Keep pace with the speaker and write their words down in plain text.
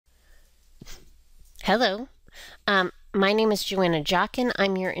Hello, my name is Joanna Jockin.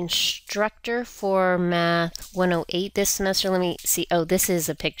 I'm your instructor for Math 108 this semester. Let me see. Oh, this is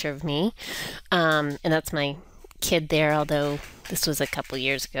a picture of me, and that's my kid there, although this was a couple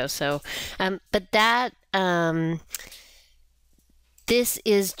years ago. So, this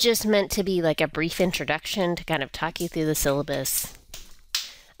is just meant to be like a brief introduction to kind of talk you through the syllabus,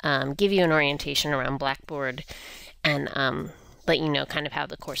 give you an orientation around Blackboard, and let you know kind of how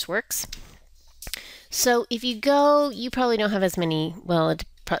the course works. So if you go, you probably don't have as many, well,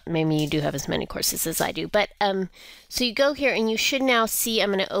 maybe you do have as many courses as I do, but so you go here and you should now see,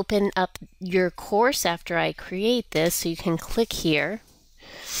 I'm going to open up your course after I create this, so you can click here.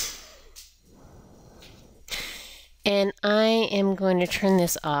 And I am going to turn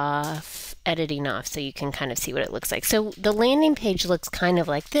this off, editing off, so you can kind of see what it looks like. So the landing page looks kind of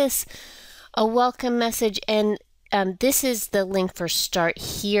like this, a welcome message, and this is the link for Start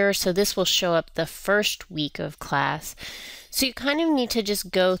Here, so this will show up the first week of class. So you kind of need to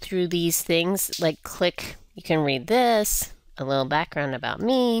just go through these things, like click, you can read this, a little background about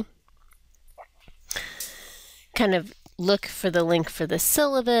me, kind of look for the link for the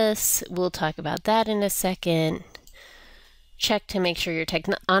syllabus. We'll talk about that in a second. Check to make sure your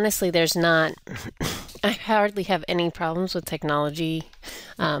honestly, there's not, I hardly have any problems with technology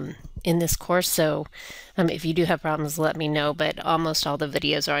in this course, so if you do have problems, let me know, but almost all the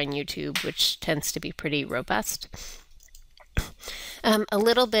videos are on YouTube, which tends to be pretty robust. A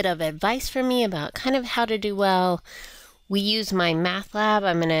little bit of advice from me about kind of how to do well. We use my math lab.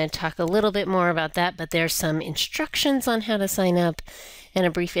 I'm going to talk a little bit more about that, but there's some instructions on how to sign up and a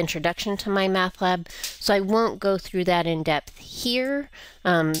brief introduction to my math lab. So I won't go through that in depth here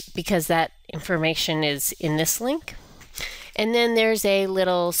because that information is in this link. And then there's a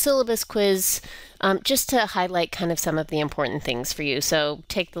little syllabus quiz just to highlight kind of some of the important things for you. So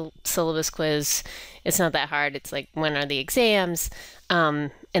take the syllabus quiz. It's not that hard. It's like, when are the exams?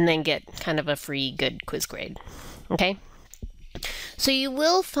 And then get kind of a free good quiz grade. Okay? So you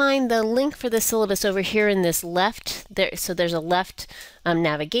will find the link for the syllabus over here in this left. So there's a left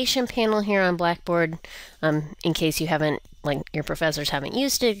navigation panel here on Blackboard in case you haven't, like your professors haven't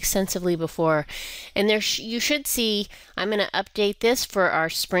used it extensively before. And there you should see, I'm going to update this for our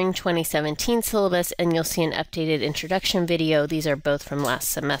Spring 2017 syllabus, and you'll see an updated introduction video. These are both from last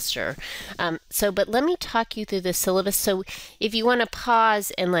semester. But let me talk you through the syllabus. So if you want to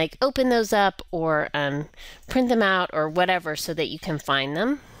pause and like open those up or print them out or whatever so that you can find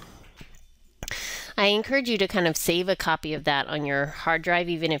them, I encourage you to kind of save a copy of that on your hard drive,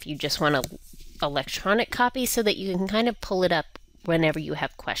 even if you just want a electronic copy, so that you can kind of pull it up whenever you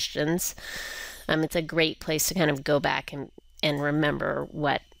have questions. It's a great place to kind of go back and remember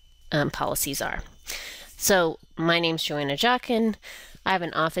what policies are. So my name's Joanna Jockin. I have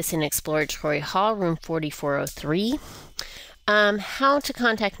an office in Exploratory Hall, room 4403. How to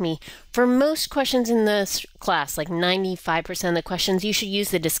contact me. For most questions in this class, like 95% of the questions, you should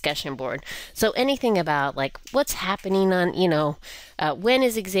use the discussion board. So anything about like what's happening on, when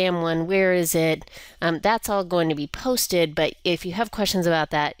is exam one, where is it, that's all going to be posted. But if you have questions about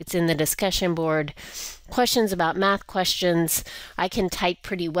that, it's in the discussion board. Questions about math questions, I can type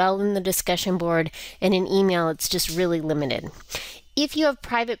pretty well in the discussion board, and in email, it's just really limited. If you have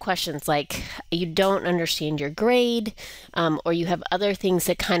private questions, like you don't understand your grade, or you have other things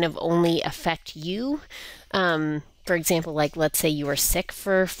that kind of only affect you, for example, like let's say you were sick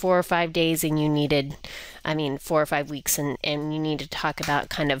for 4 or 5 days and you needed, 4 or 5 weeks, and you need to talk about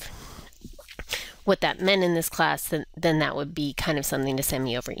kind of what that meant in this class, then that would be kind of something to send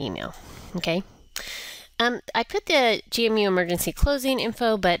me over email. Okay. I put the GMU emergency closing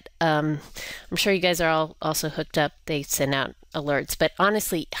info, but I'm sure you guys are all also hooked up. They send out alerts, but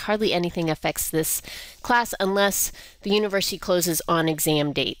honestly, hardly anything affects this class unless the university closes on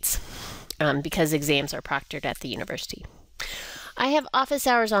exam dates, because exams are proctored at the university. I have office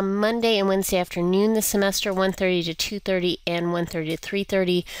hours on Monday and Wednesday afternoon this semester, 1:30 to 2:30 and 1:30 to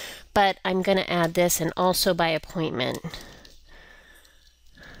 3:30, but I'm going to add this, and also by appointment.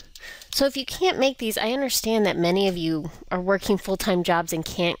 So if you can't make these, I understand that many of you are working full-time jobs and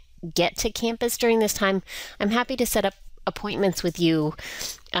can't get to campus during this time. I'm happy to set up appointments with you.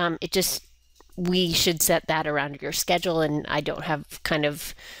 We should set that around your schedule, and I don't have kind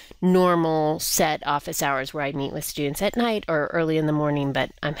of normal set office hours where I meet with students at night or early in the morning,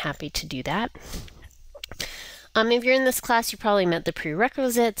 but I'm happy to do that. If you're in this class, you probably met the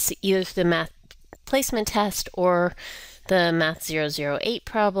prerequisites, either the math placement test or the Math 008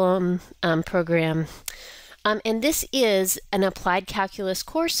 program. And this is an applied calculus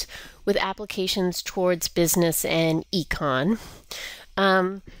course with applications towards business and econ.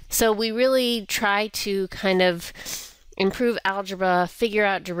 So we really try to kind of improve algebra, figure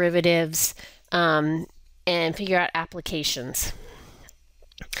out derivatives, and figure out applications.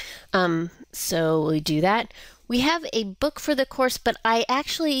 So we do that. We have a book for the course, but I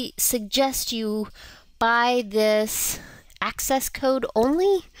actually suggest you buy this access code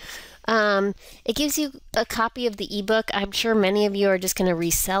only. It gives you a copy of the ebook. I'm sure many of you are just going to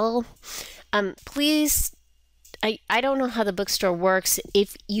resell. Please, I don't know how the bookstore works.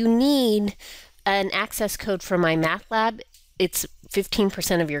 If you need an access code for my math lab, it's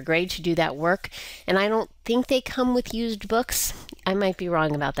 15% of your grade to do that work. And I don't think they come with used books. I might be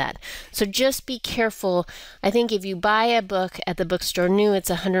wrong about that. So just be careful. I think if you buy a book at the bookstore new, it's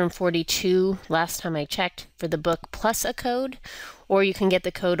 $142 last time I checked for the book plus a code, or you can get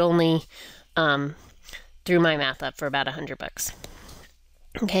the code only through my math lab for about $100.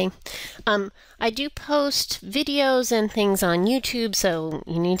 Okay, I do post videos and things on YouTube, so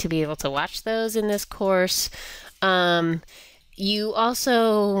you need to be able to watch those in this course. You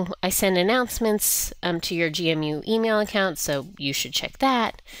also, I send announcements to your GMU email account, so you should check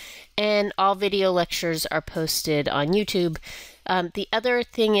that. And all video lectures are posted on YouTube. The other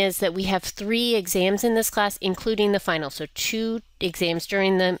thing is that we have 3 exams in this class, including the final. So 2 exams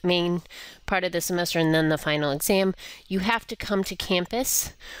during the main part of the semester and then the final exam. You have to come to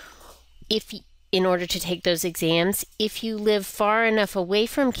campus in order to take those exams. If you live far enough away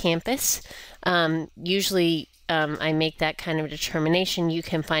from campus, usually I make that kind of determination. You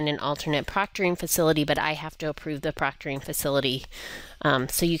can find an alternate proctoring facility, but I have to approve the proctoring facility.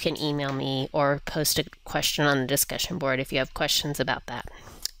 So you can email me or post a question on the discussion board if you have questions about that,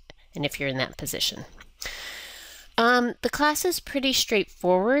 and if you're in that position. The class is pretty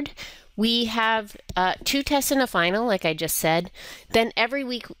straightforward. We have 2 tests and a final, like I just said. Then every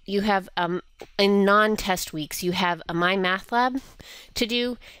week you have, in non-test weeks, you have a My Math Lab to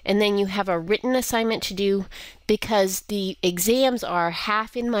do, and then you have a written assignment to do, because the exams are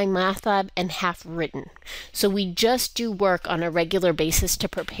half in My Math Lab and half written. So we just do work on a regular basis to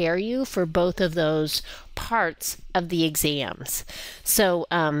prepare you for both of those parts of the exams. So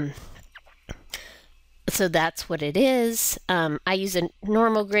that's what it is. I use a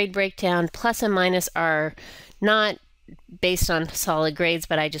normal grade breakdown. Plus and minus are not based on solid grades,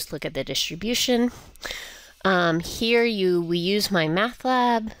 but I just look at the distribution. Here we use My Math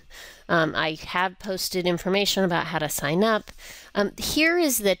Lab. I have posted information about how to sign up. Here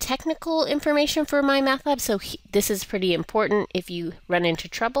is the technical information for My Math Lab. So this is pretty important if you run into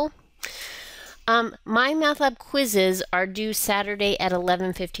trouble. My Math Lab quizzes are due Saturday at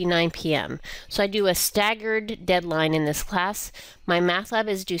 11:59 p.m. So I do a staggered deadline in this class. My Math Lab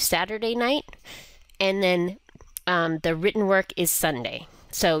is due Saturday night, and then the written work is Sunday.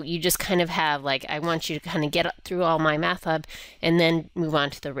 So you just kind of have, like, I want you to kind of get through all My Math Lab and then move on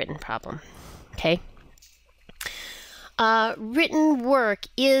to the written problem. Okay? Written work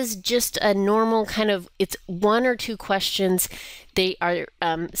is just a normal kind of, it's 1 or 2 questions. They are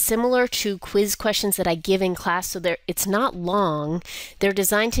similar to quiz questions that I give in class, so it's not long. They're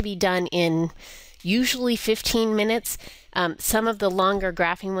designed to be done in usually 15 minutes. Some of the longer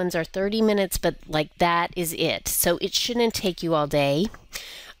graphing ones are 30 minutes, but like that is it. So it shouldn't take you all day.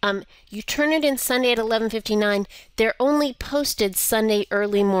 You turn it in Sunday at 11:59. They're only posted Sunday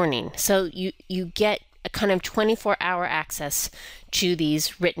early morning. So you get a kind of 24-hour access to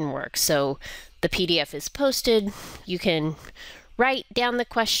these written works. So the PDF is posted. You can write down the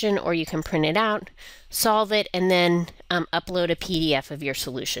question, or you can print it out, solve it, and then upload a PDF of your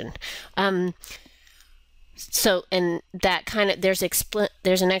solution. So, and that kind of, there's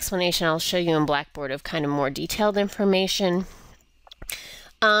an explanation I'll show you in Blackboard of kind of more detailed information.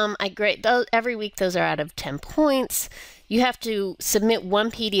 I grade those every week. Those are out of 10 points. You have to submit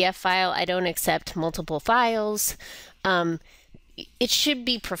 1 PDF file. I don't accept multiple files. It should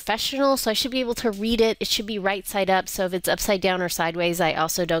be professional, so I should be able to read it. It should be right side up, so if it's upside down or sideways, I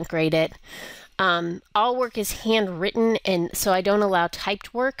also don't grade it. All work is handwritten, and so I don't allow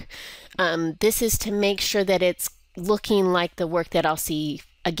typed work. This is to make sure that it's looking like the work that I'll see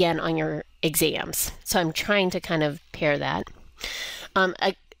again on your exams. So I'm trying to kind of pair that.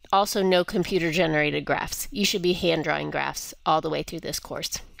 Also, no computer-generated graphs. You should be hand-drawing graphs all the way through this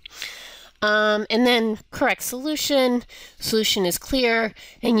course. And then correct solution. Solution is clear,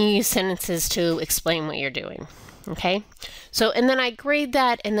 and you use sentences to explain what you're doing. Okay? So, and then I grade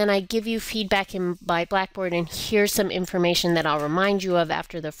that, and then I give you feedback by Blackboard, and here's some information that I'll remind you of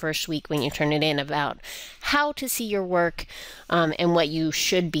after the first week when you turn it in about how to see your work and what you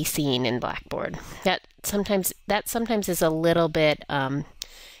should be seeing in Blackboard. That sometimes is a little bit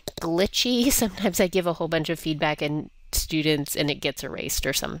glitchy. Sometimes I give a whole bunch of feedback and students and it gets erased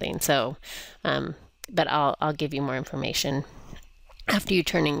or something. So, but I'll give you more information after you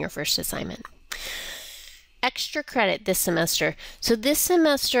turn in your first assignment. Extra credit this semester. So this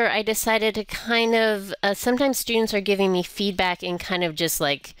semester I decided to kind of, sometimes students are giving me feedback in kind of just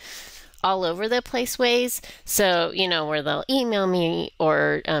like all over the place ways. So, you know, where they'll email me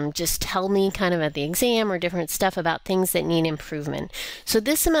or just tell me kind of at the exam or different stuff about things that need improvement. So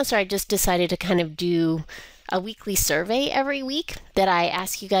this semester I just decided to kind of do a weekly survey every week that I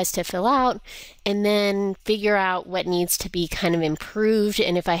ask you guys to fill out and then figure out what needs to be kind of improved.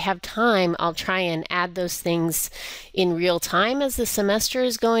 And if I have time, I'll try and add those things in real time as the semester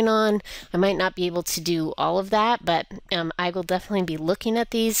is going on. I might not be able to do all of that, but I will definitely be looking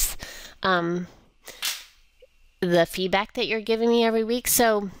at these, the feedback that you're giving me every week.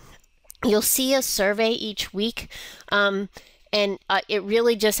 So you'll see a survey each week. And it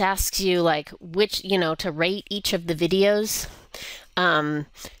really just asks you like which, you know, to rate each of the videos,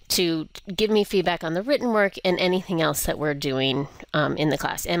 to give me feedback on the written work and anything else that we're doing in the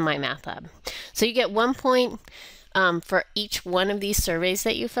class and my math lab. So you get 1 point for each one of these surveys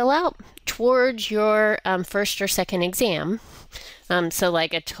that you fill out towards your first or second exam. So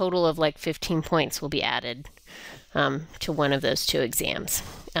like a total of like 15 points will be added to one of those 2 exams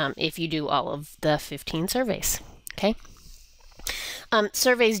if you do all of the 15 surveys. Okay.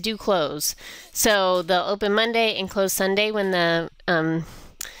 Surveys do close, so they'll open Monday and close Sunday when the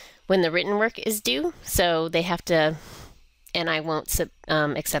written work is due. So they have to, and I won't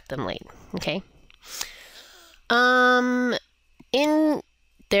accept them late. Okay. In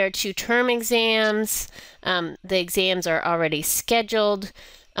their 2 term exams, the exams are already scheduled,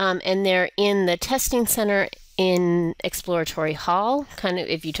 and they're in the testing center in Exploratory Hall. Kind of,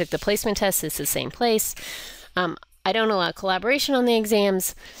 if you took the placement test, it's the same place. I don't allow collaboration on the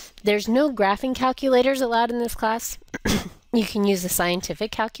exams. There's no graphing calculators allowed in this class. You can use a scientific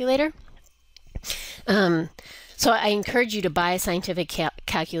calculator. So I encourage you to buy a scientific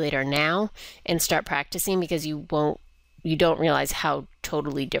calculator now and start practicing, because you don't realize how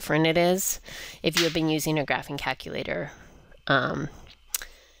totally different it is if you have been using a graphing calculator for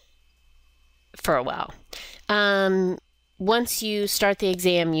a while. Once you start the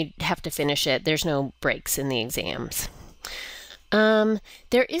exam, you have to finish it. There's no breaks in the exams.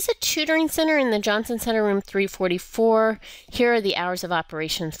 There is a tutoring center in the Johnson Center, room 344. Here are the hours of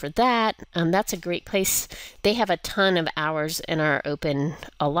operations for that. That's a great place. They have a ton of hours and are open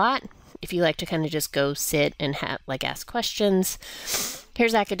a lot if you like to kind of just go sit and ask questions.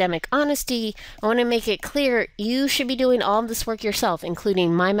 Here's academic honesty. I want to make it clear you should be doing all of this work yourself,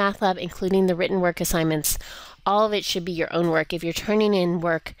 including my math lab, including the written work assignments. All of it should be your own work. If you're turning in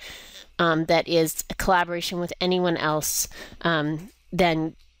work that is a collaboration with anyone else,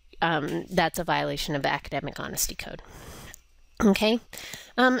 then that's a violation of the academic honesty code. Okay,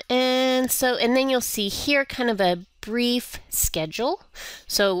 and then you'll see here kind of a brief schedule.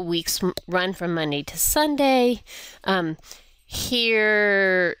 So weeks run from Monday to Sunday.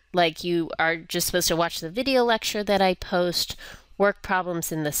 Here, like, you are just supposed to watch the video lecture that I post, work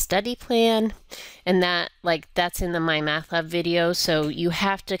problems in the study plan, and that's in the My Math Lab video. So you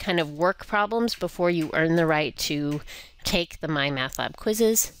have to kind of work problems before you earn the right to take the My Math Lab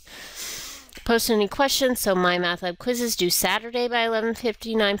quizzes. Post any questions. So My Math Lab quizzes due Saturday by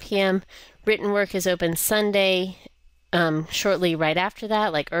 11:59 p.m. Written work is open Sunday shortly right after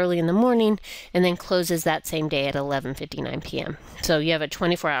that, like early in the morning, and then closes that same day at 11:59 p.m. So you have a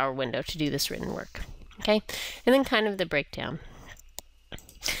 24-hour window to do this written work. Okay, and then kind of the breakdown.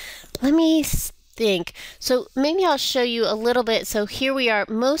 Let me think. So maybe I'll show you a little bit. So here we are.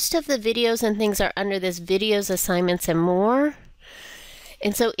 Most of the videos and things are under this videos, assignments, and more.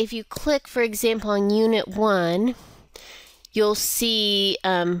 And so if you click, for example, on Unit 1, you'll see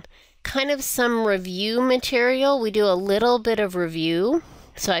kind of some review material. We do a little bit of review.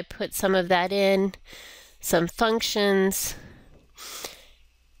 So I put some of that in, some functions.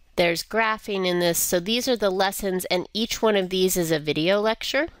 There's graphing in this. So these are the lessons, and each one of these is a video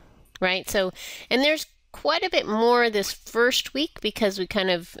lecture, right? So, and there's quite a bit more this first week because we kind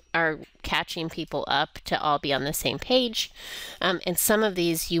of are catching people up to all be on the same page. And some of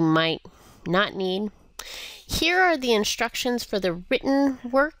these you might not need. Here are the instructions for the written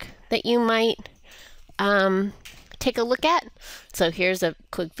work that you might take a look at. So here's a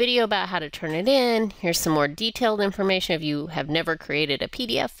quick video about how to turn it in. Here's some more detailed information if you have never created a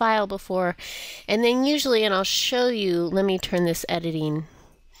PDF file before. And then usually, and I'll show you, let me turn this editing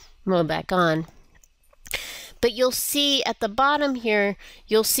mode back on. But you'll see at the bottom here,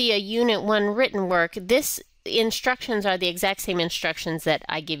 you'll see a Unit 1 written work. This instructions are the exact same instructions that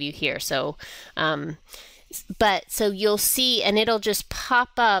I give you here. So But so you'll see, and it'll just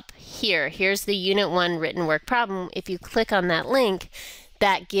pop up here. Here's the Unit 1 written work problem. If you click on that link,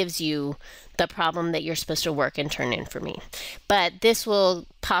 that gives you the problem that you're supposed to work and turn in for me. But this will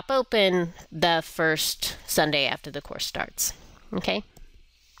pop open the first Sunday after the course starts. Okay?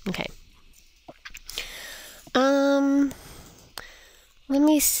 Okay. Let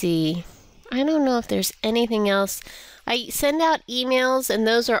me see. I don't know if there's anything else. I send out emails, and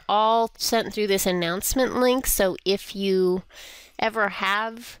those are all sent through this announcement link. So if you ever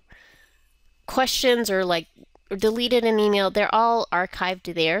have questions or deleted an email, they're all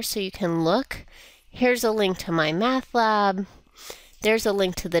archived there, so you can look. Here's a link to my math lab. There's a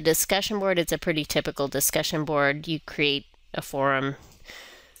link to the discussion board. It's a pretty typical discussion board. You create a forum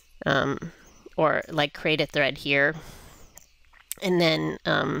or create a thread here, and then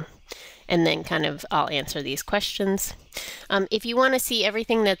kind of I'll answer these questions. If you want to see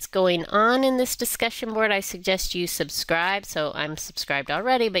everything that's going on in this discussion board, I suggest you subscribe. So I'm subscribed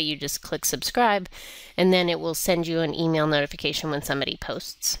already, but you just click subscribe, and then it will send you an email notification when somebody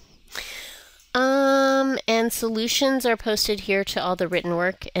posts. And solutions are posted here to all the written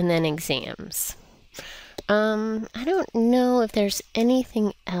work, and then exams. I don't know if there's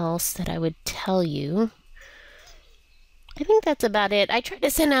anything else that I would tell you. I think that's about it. I try to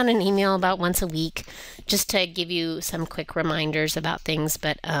send out an email about once a week just to give you some quick reminders about things.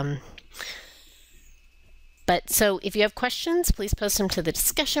 But so if you have questions, please post them to the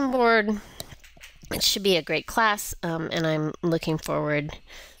discussion board. It should be a great class, and I'm looking forward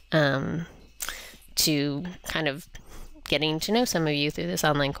to kind of getting to know some of you through this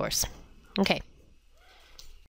online course. Okay.